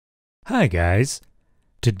Hi guys!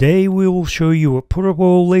 Today we will show you a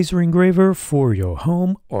portable laser engraver for your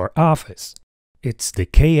home or office. It's the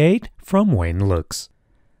K8 from Wainlux.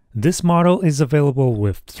 This model is available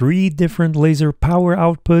with 3 different laser power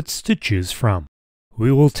outputs to choose from.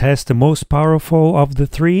 We will test the most powerful of the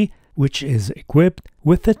 3, which is equipped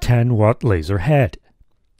with a 10-watt laser head.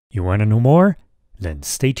 You want to know more? Then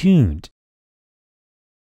stay tuned!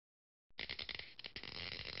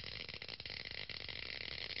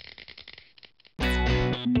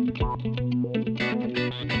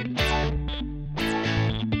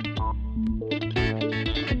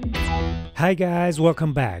 Hi guys,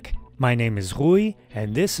 welcome back. My name is Rui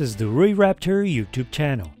and this is the Rui Raptor YouTube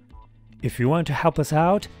channel. If you want to help us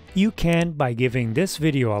out, you can by giving this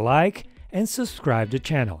video a like and subscribe to the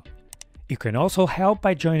channel. You can also help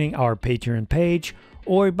by joining our Patreon page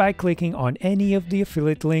or by clicking on any of the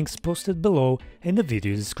affiliate links posted below in the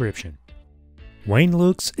video description.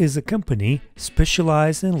 Wainlux is a company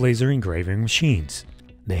specialized in laser engraving machines.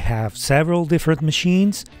 They have several different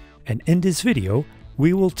machines, and in this video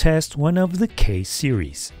we will test one of the K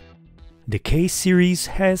series. The K series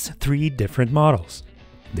has 3 different models: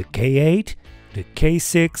 the K8, the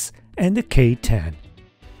K6 and the K10.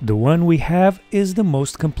 The one we have is the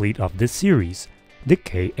most complete of this series, the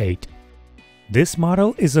K8. This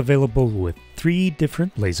model is available with 3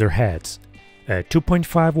 different laser heads, a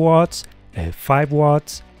 2.5 watts, a 5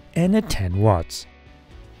 watts and a 10 watts.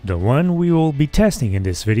 The one we will be testing in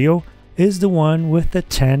this video is the one with the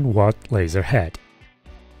 10 watt laser head.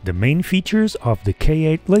 The main features of the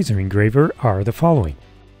K8 laser engraver are the following.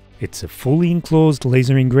 It's a fully enclosed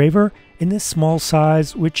laser engraver in a small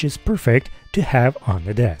size, which is perfect to have on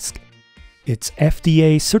the desk. It's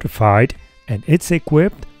FDA certified and it's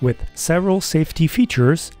equipped with several safety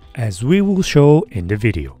features, as we will show in the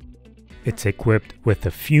video. It's equipped with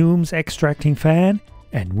a fumes extracting fan,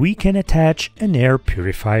 and we can attach an air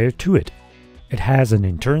purifier to it. It has an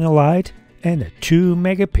internal light and a 2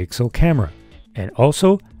 megapixel camera, and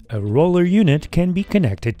also a roller unit can be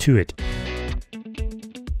connected to it.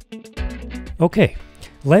 Okay,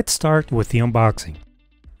 let's start with the unboxing.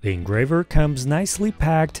 The engraver comes nicely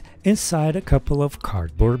packed inside a couple of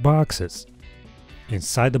cardboard boxes.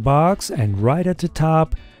 Inside the box and right at the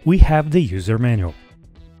top we have the user manual.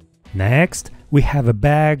 Next, we have a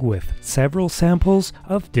bag with several samples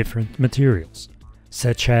of different materials,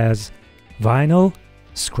 such as vinyl,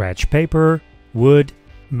 scratch paper, wood,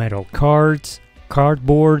 metal cards,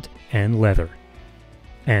 cardboard and leather.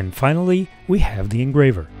 And finally, we have the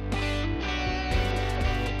engraver.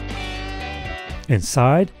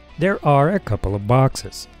 Inside, there are a couple of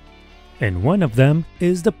boxes, and one of them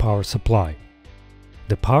is the power supply.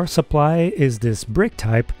 The power supply is this brick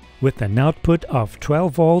type with an output of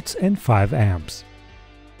 12 volts and 5 amps.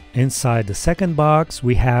 Inside the second box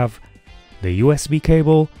we have the USB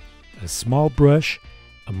cable, a small brush,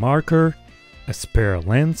 a marker, a spare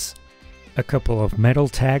lens, a couple of metal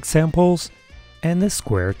tag samples, and a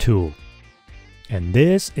square tool. And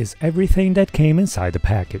this is everything that came inside the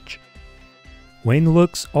package.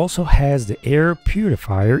 Wainlux also has the air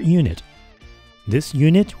purifier unit. This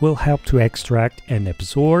unit will help to extract and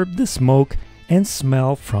absorb the smoke and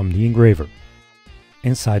smell from the engraver.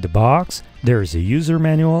 Inside the box there is a user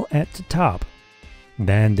manual at the top.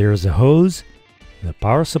 Then there is a hose, the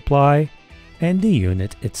power supply, and the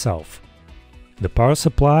unit itself. The power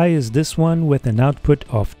supply is this one with an output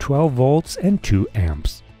of 12 volts and 2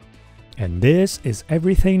 amps. And this is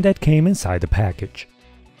everything that came inside the package.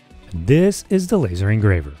 This is the laser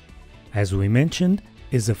engraver. As we mentioned,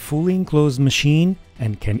 is a fully enclosed machine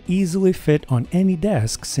and can easily fit on any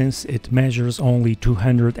desk since it measures only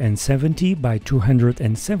 270 by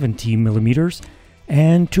 270 millimeters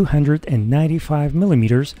and 295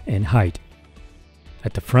 millimeters in height.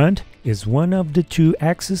 At the front is one of the 2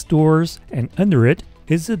 access doors, and under it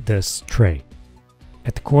is a dust tray.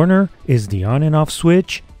 At the corner is the on and off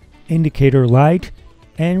switch, indicator light,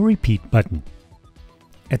 and repeat button.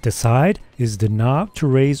 At the side is the knob to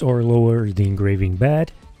raise or lower the engraving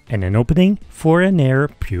bed, and an opening for an air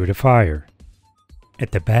purifier.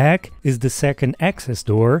 At the back is the second access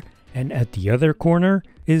door, and at the other corner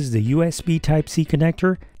is the USB Type-C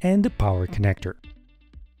connector and the power connector.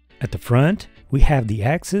 At the front we have the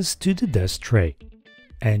access to the dust tray,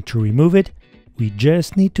 and to remove it we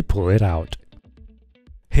just need to pull it out.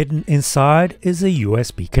 Hidden inside is a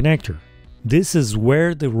USB connector. This is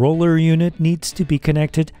where the roller unit needs to be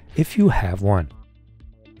connected if you have one.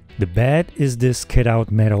 The bed is this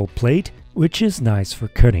cut-out metal plate, which is nice for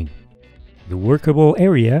cutting. The workable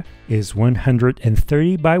area is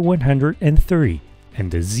 130 by 130,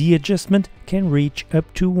 and the Z adjustment can reach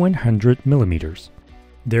up to 100 millimeters.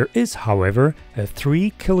 There is, however, a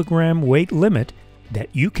 3 kg weight limit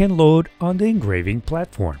that you can load on the engraving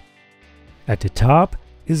platform. At the top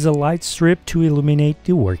is a light strip to illuminate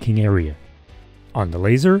the working area. On the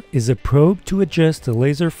laser is a probe to adjust the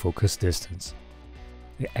laser focus distance.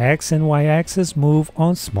 The X and Y axis move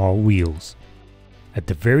on small wheels. At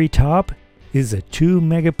the very top is a 2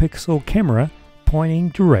 megapixel camera pointing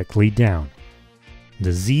directly down.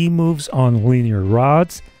 The Z moves on linear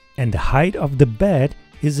rods, and the height of the bed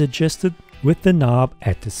is adjusted with the knob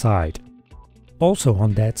at the side. Also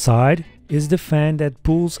on that side is the fan that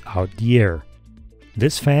pulls out the air.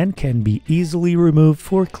 This fan can be easily removed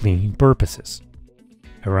for cleaning purposes.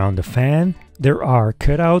 Around the fan there are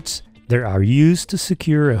cutouts that are used to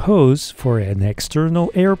secure a hose for an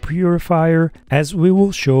external air purifier, as we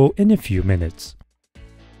will show in a few minutes.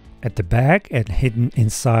 At the back and hidden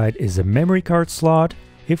inside is a memory card slot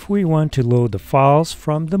if we want to load the files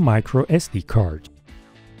from the micro SD card.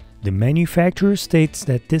 The manufacturer states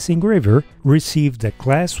that this engraver received a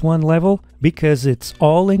Class 1 level because it's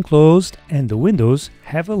all enclosed and the windows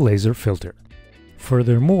have a laser filter.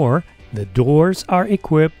 Furthermore, the doors are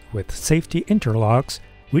equipped with safety interlocks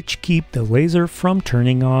which keep the laser from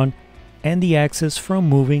turning on and the axis from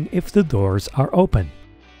moving if the doors are open.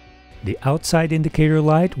 The outside indicator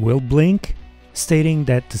light will blink, stating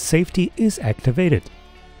that the safety is activated,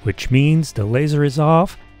 which means the laser is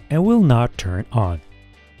off and will not turn on.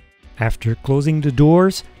 After closing the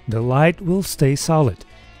doors, the light will stay solid.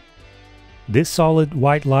 This solid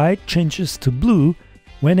white light changes to blue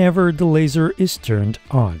whenever the laser is turned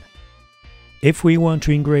on. If we want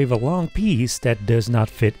to engrave a long piece that does not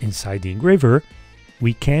fit inside the engraver,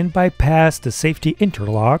 we can bypass the safety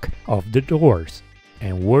interlock of the doors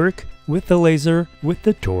and work with the laser with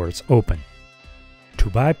the doors open. To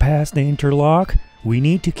bypass the interlock, we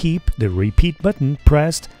need to keep the repeat button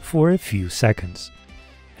pressed for a few seconds.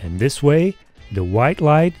 And this way, the white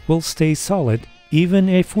light will stay solid even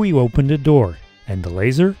if we open the door, and the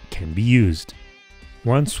laser can be used.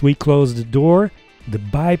 Once we close the door, the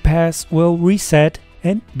bypass will reset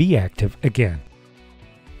and be active again.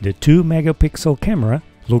 The 2 megapixel camera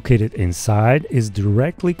located inside is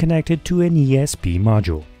directly connected to an ESP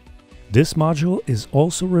module. This module is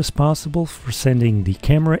also responsible for sending the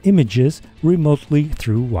camera images remotely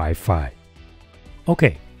through Wi-Fi.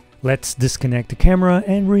 Okay, let's disconnect the camera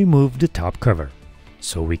and remove the top cover,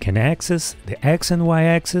 so we can access the X and Y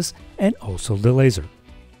axis and also the laser.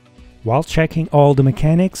 While checking all the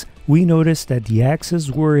mechanics, we noticed that the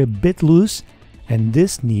axes were a bit loose and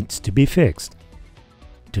this needs to be fixed.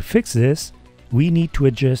 To fix this, we need to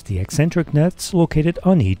adjust the eccentric nuts located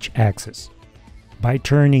on each axis. By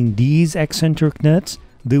turning these eccentric nuts,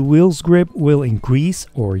 the wheel's grip will increase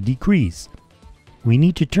or decrease. We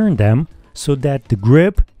need to turn them so that the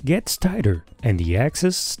grip gets tighter and the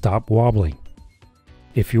axes stop wobbling.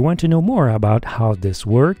 If you want to know more about how this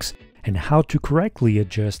works and how to correctly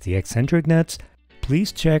adjust the eccentric nuts,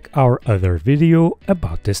 please check our other video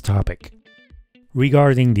about this topic.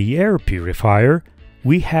 Regarding the air purifier,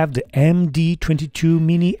 we have the MD22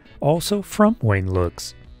 Mini, also from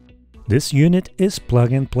Wainlux. This unit is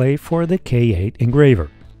plug and play for the K8 engraver.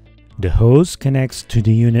 The hose connects to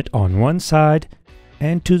the unit on one side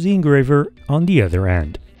and to the engraver on the other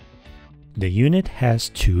end. The unit has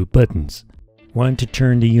 2 buttons, one to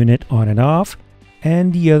turn the unit on and off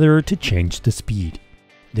and the other to change the speed.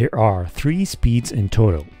 There are 3 speeds in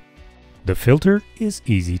total. The filter is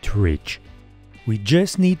easy to reach. We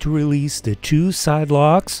just need to release the 2 side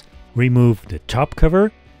locks, remove the top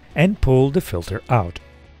cover and pull the filter out.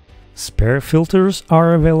 Spare filters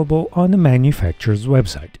are available on the manufacturer's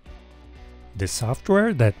website. The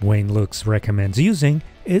software that Wainlux recommends using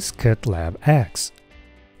is CutLab X.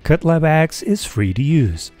 CutLab X is free to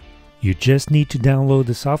use. You just need to download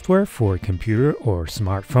the software for a computer or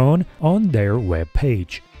smartphone on their web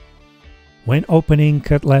page. When opening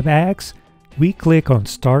CutLab X, we click on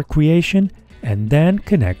Start Creation and then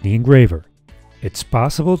connect the engraver. It's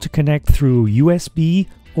possible to connect through USB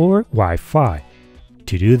or Wi-Fi.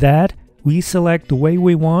 To do that, we select the way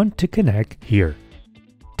we want to connect here.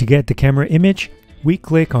 To get the camera image, we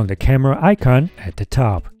click on the camera icon at the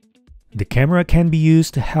top. The camera can be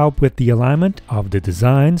used to help with the alignment of the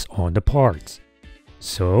designs on the parts.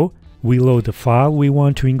 So, we load the file we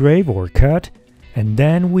want to engrave or cut, and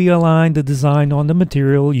then we align the design on the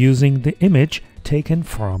material using the image taken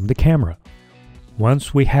from the camera.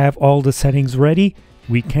 Once we have all the settings ready,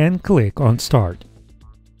 we can click on Start.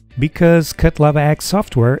 Because CutLab X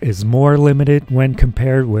software is more limited when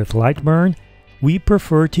compared with Lightburn, we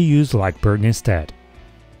prefer to use Lightburn instead.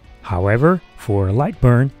 However, for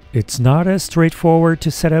Lightburn, it's not as straightforward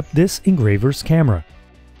to set up this engraver's camera.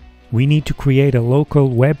 we need to create a local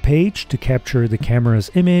web page to capture the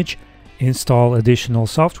camera's image, install additional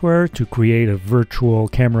software to create a virtual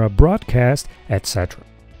camera broadcast, etc.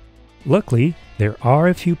 Luckily, there are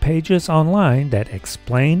a few pages online that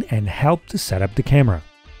explain and help to set up the camera.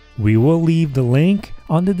 We will leave the link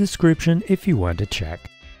on the description if you want to check.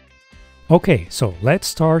 Okay, so let's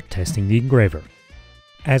start testing the engraver.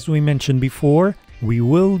 As we mentioned before, we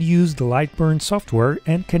will use the Lightburn software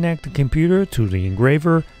and connect the computer to the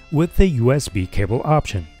engraver with the USB cable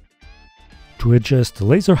option. To adjust the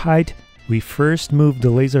laser height, we first move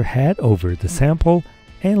the laser head over the sample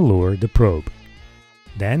and lower the probe.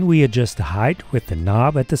 Then we adjust the height with the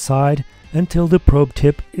knob at the side until the probe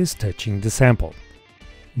tip is touching the sample.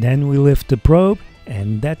 Then we lift the probe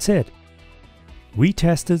and that's it. We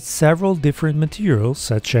tested several different materials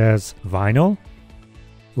such as vinyl,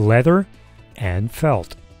 leather, and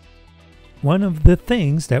felt. One of the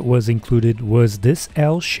things that was included was this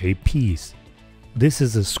L-shaped piece. This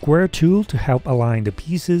is a square tool to help align the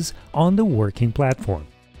pieces on the working platform.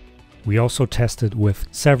 We also tested with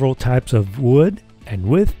several types of wood and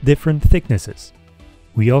with different thicknesses.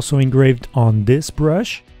 We also engraved on this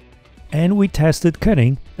brush, and we tested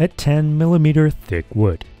cutting a 10mm thick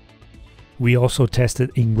wood. We also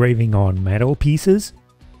tested engraving on metal pieces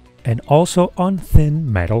and also on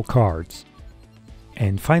thin metal cards.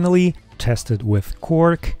 And finally, tested with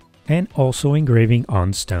cork and also engraving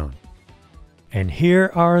on stone. And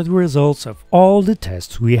here are the results of all the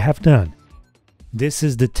tests we have done. This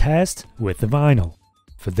is the test with the vinyl.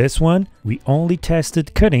 For this one, we only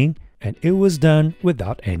tested cutting and it was done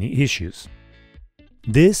without any issues.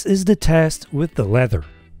 This is the test with the leather.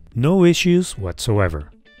 No issues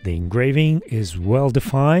whatsoever. The engraving is well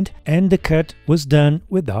defined and the cut was done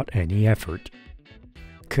without any effort.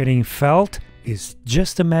 Cutting felt is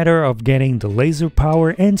just a matter of getting the laser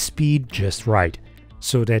power and speed just right,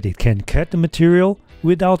 so that it can cut the material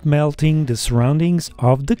without melting the surroundings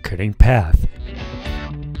of the cutting path.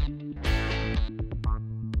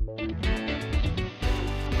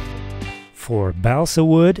 For balsa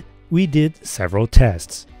wood, we did several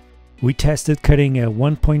tests. We tested cutting a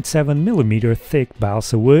 1.7mm thick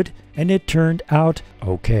balsa wood and it turned out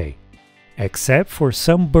okay, except for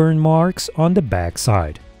some burn marks on the back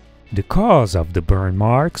side. The cause of the burn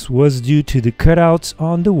marks was due to the cutouts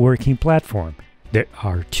on the working platform that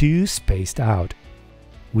are too spaced out.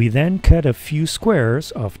 We then cut a few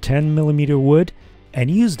squares of 10mm wood and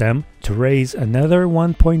used them to raise another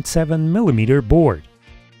 1.7mm board.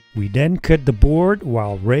 We then cut the board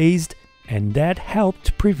while raised and that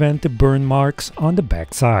helped prevent the burn marks on the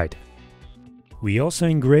back side. We also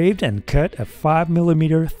engraved and cut a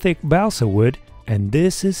 5mm thick balsa wood and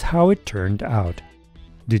this is how it turned out.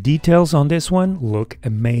 The details on this one look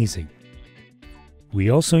amazing. We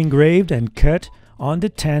also engraved and cut on the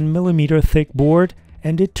 10mm thick board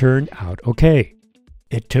and it turned out okay.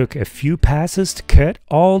 It took a few passes to cut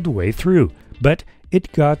all the way through, but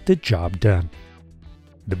it got the job done.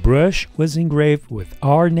 The brush was engraved with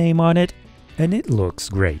our name on it and it looks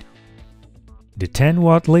great. The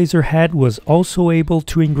 10-watt laser head was also able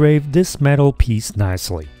to engrave this metal piece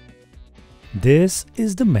nicely. This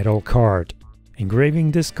is the metal card.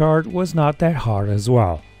 Engraving this card was not that hard as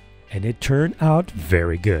well, and it turned out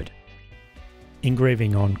very good.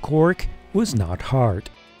 Engraving on cork was not hard.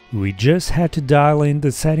 We just had to dial in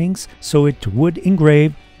the settings so it would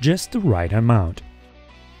engrave just the right amount.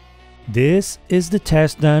 This is the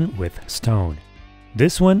test done with stone.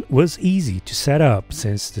 This one was easy to set up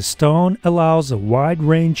since the stone allows a wide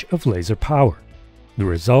range of laser power. The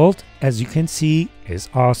result, as you can see, is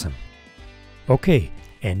awesome. Okay,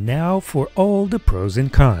 and now for all the pros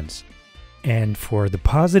and cons. And for the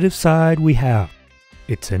positive side we have,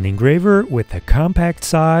 it's an engraver with a compact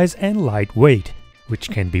size and lightweight, which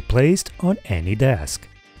can be placed on any desk.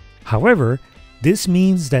 However, this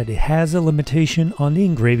means that it has a limitation on the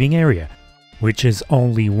engraving area, which is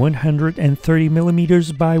only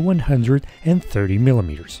 130mm by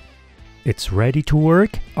 130mm. It's ready to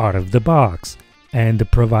work out of the box, and the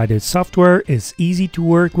provided software is easy to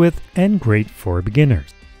work with and great for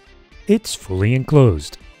beginners. It's fully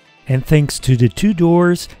enclosed, and thanks to the two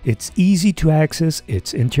doors, it's easy to access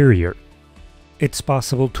its interior. It's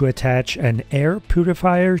possible to attach an air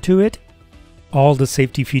purifier to it. All the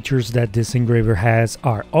safety features that this engraver has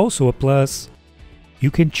are also a plus. You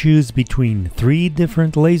can choose between 3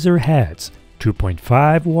 different laser heads,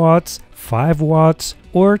 2.5 watts, 5 watts,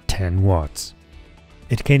 or 10 watts.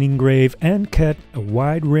 It can engrave and cut a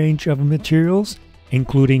wide range of materials,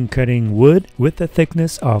 including cutting wood with a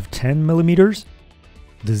thickness of 10mm.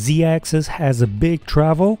 The Z-axis has a big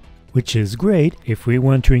travel, which is great if we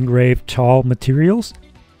want to engrave tall materials.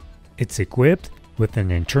 It's equipped with an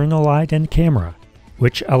internal light and camera,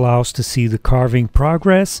 which allows to see the carving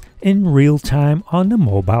progress in real time on the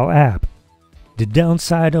mobile app. The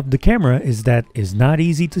downside of the camera is that it's not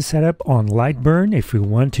easy to set up on Lightburn if we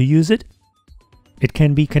want to use it. It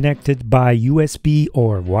can be connected by USB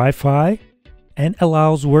or Wi-Fi and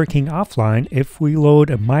allows working offline if we load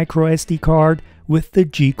a micro SD card with the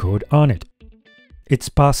G-code on it. It's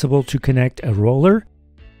possible to connect a roller,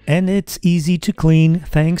 and it's easy to clean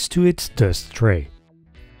thanks to its dust tray.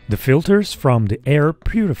 The filters from the air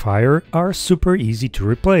purifier are super easy to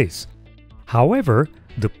replace. However,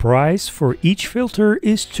 the price for each filter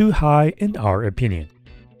is too high in our opinion.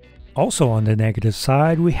 Also on the negative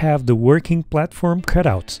side, we have the working platform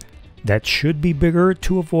cutouts that should be bigger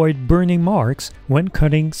to avoid burning marks when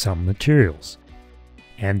cutting some materials.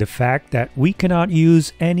 And the fact that we cannot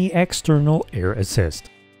use any external air assist.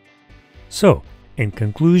 So, in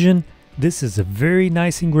conclusion, this is a very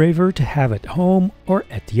nice engraver to have at home or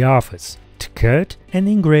at the office to cut and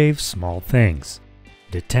engrave small things.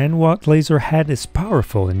 The 10-watt laser head is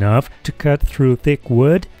powerful enough to cut through thick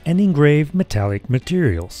wood and engrave metallic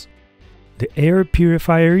materials. The air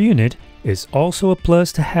purifier unit is also a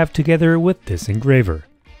plus to have together with this engraver.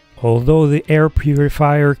 Although the air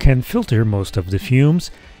purifier can filter most of the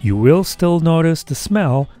fumes, you will still notice the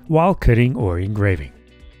smell while cutting or engraving.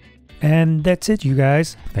 And that's it, you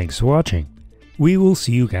guys. Thanks for watching. We will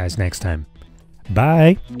see you guys next time.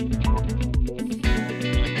 Bye!